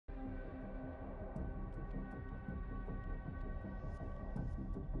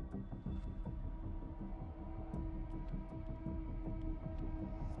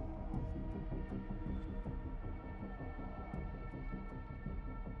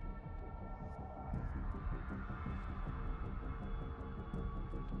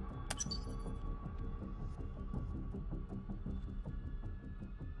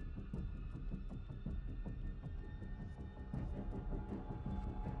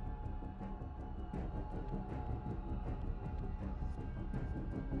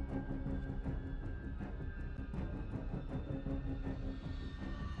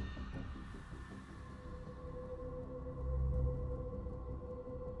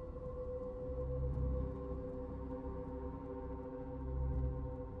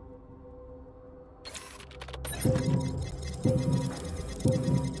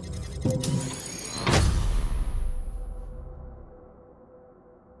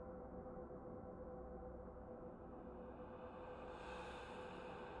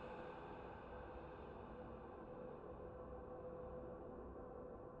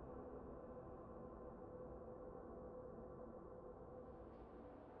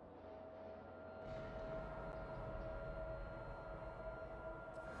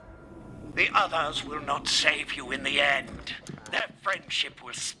The others will not save you in the end. Their friendship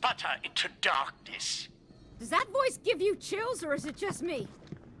will sputter into darkness. Does that voice give you chills, or is it just me?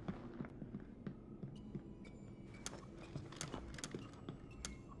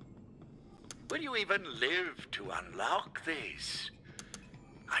 Will you even live to unlock this?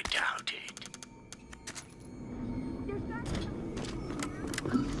 I doubt it.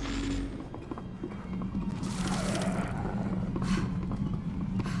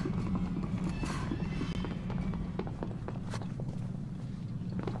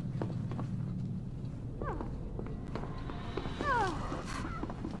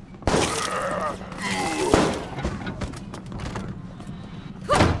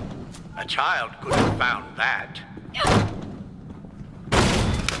 A child could have found that.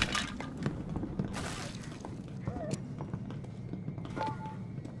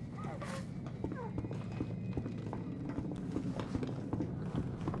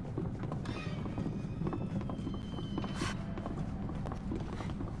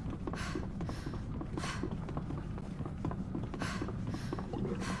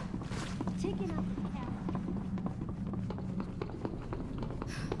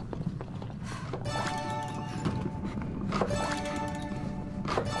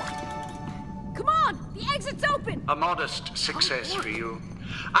 A modest success for you.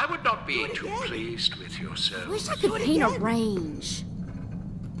 I would not be too pleased with yourself. Wish I could paint a range.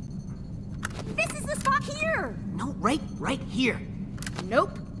 This is the spot here! No, right here.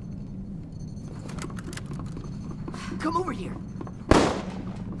 Nope. Come over here.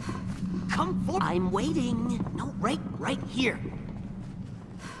 Come forward. I'm waiting. No, right here.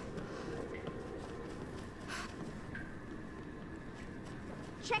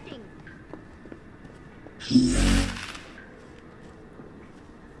 Checking.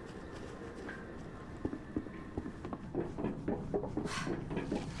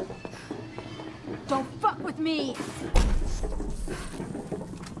 Don't fuck with me!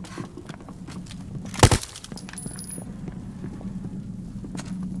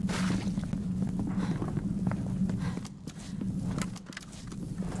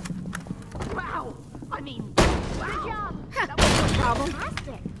 Wow! I mean, wow! Good job! That was no problem.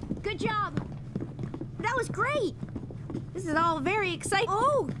 Fantastic! Good job! That was great! This is all very exciting.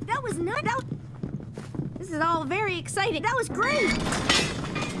 Oh, that was nuts! This is all very exciting. That was great!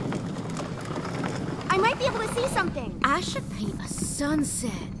 I might be able to see something. I should paint a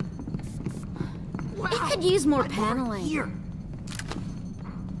sunset. Wow. It could use more paneling. Here.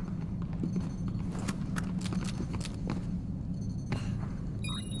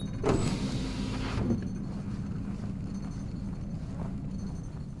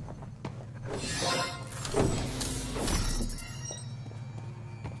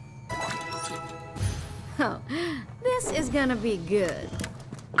 Oh, this is gonna be good.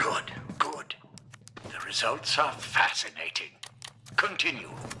 Good. The results are fascinating. Continue.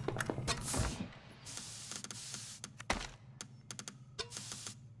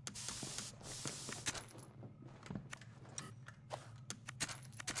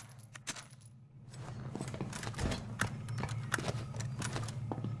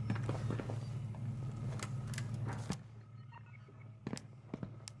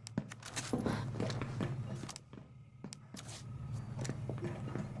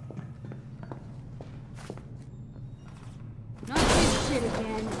 Not this shit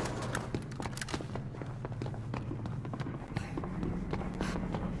again.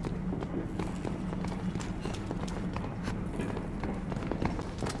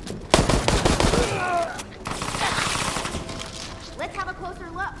 Let's have a closer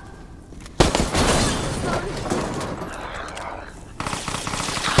look.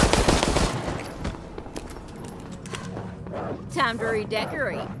 Time to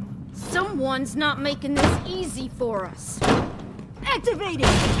redecorate. Someone's not making this easy for us. Activated!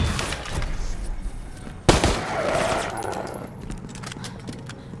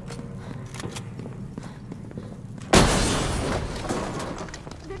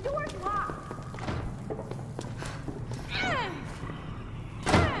 The door's locked.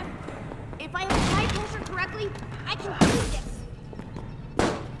 If I apply pressure correctly, I can do this.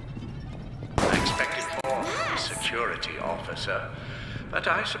 I expected more from the security officer, but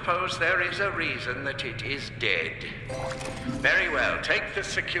I suppose there is a reason that it is dead. Very well, take the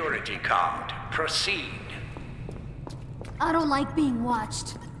security card. Proceed. I don't like being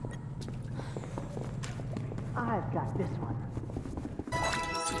watched. I've got this one.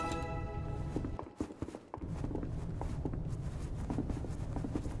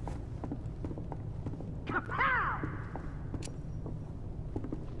 Kapow!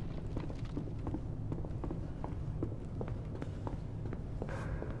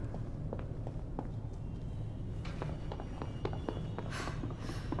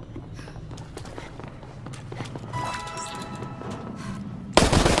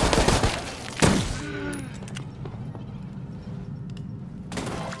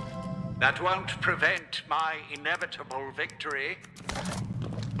 That won't prevent my inevitable victory.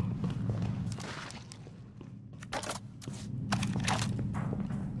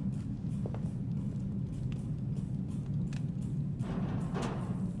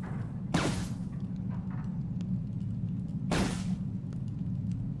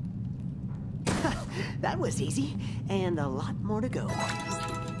 That was easy, and a lot more to go.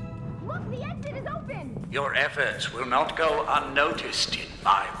 Look, the exit is open! Your efforts will not go unnoticed in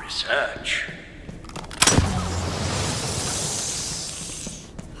my research.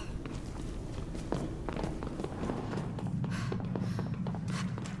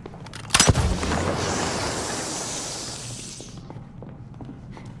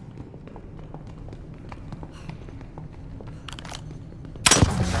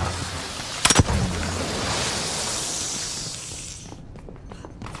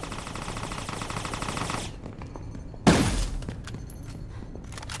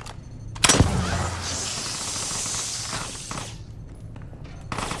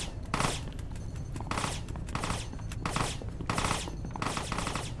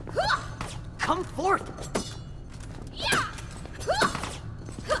 Come forth!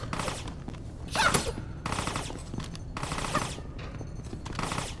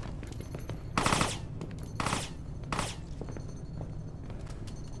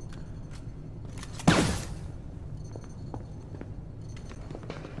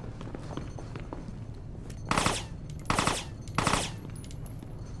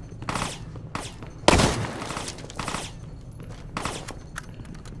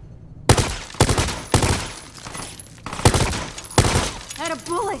 Had a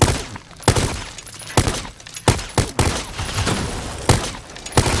bullet!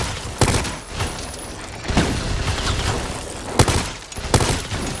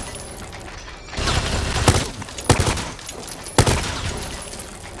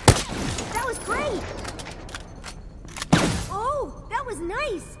 That was great! Oh, that was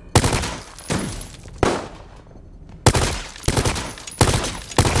nice!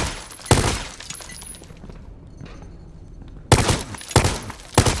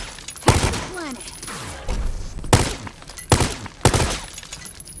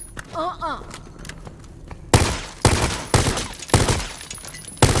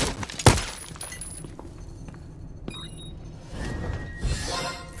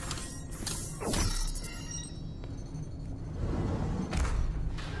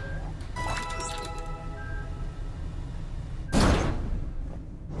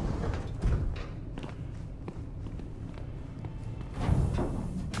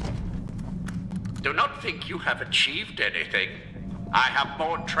 Do not think you have achieved anything. I have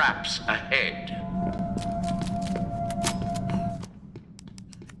more traps ahead.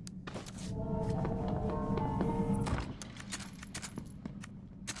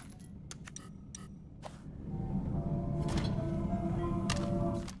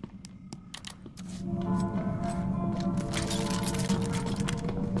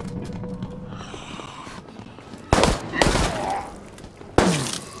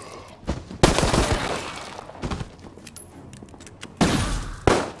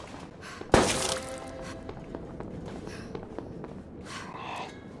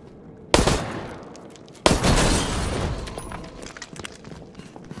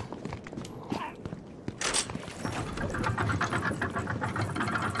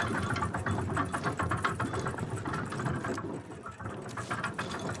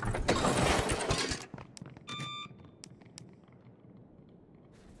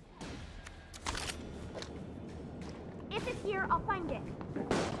 If it's here, I'll find it.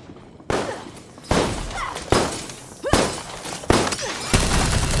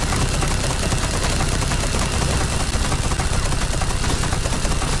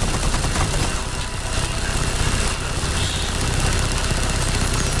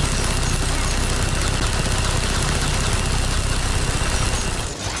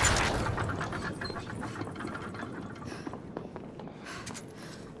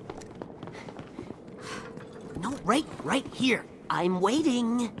 No, right here. I'm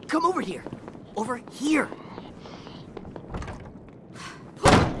waiting. Come over here. Over here.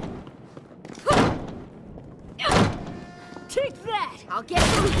 Take that! I'll get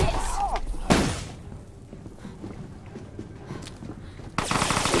through this!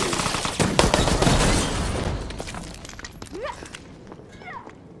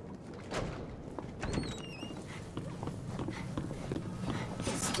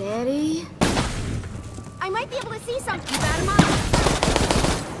 Steady. I might be able to see something. Keep out of my eye.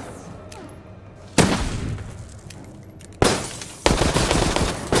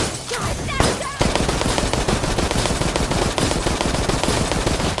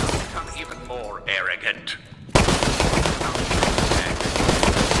 Come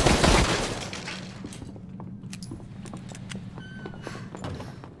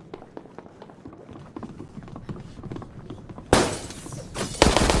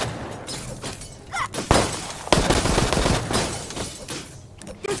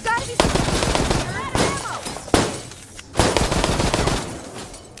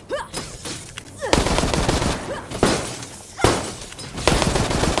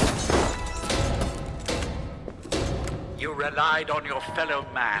relied on your fellow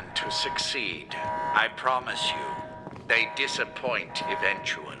man to succeed. I promise you, they disappoint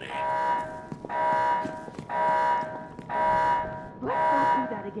eventually. Let's not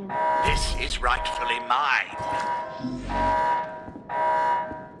do that again. This is rightfully mine.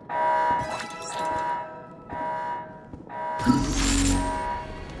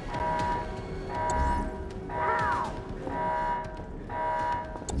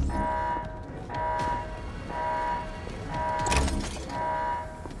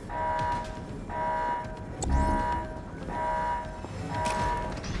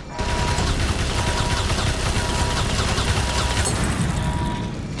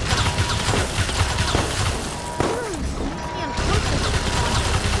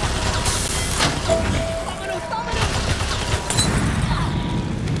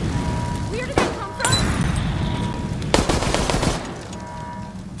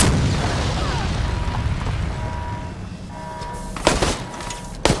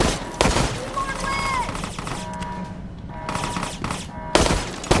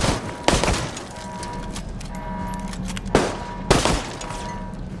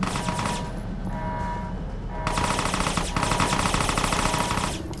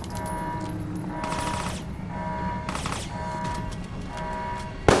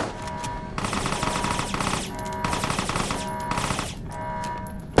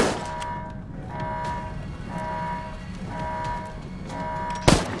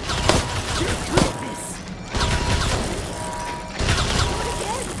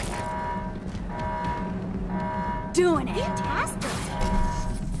 Doing it. Fantastic.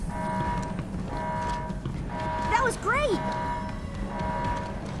 That was great.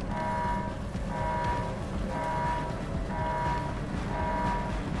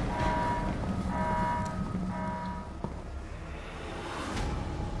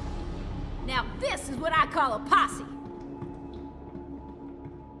 Now this is what I call a posse.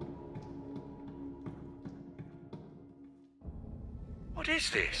 What is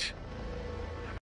this?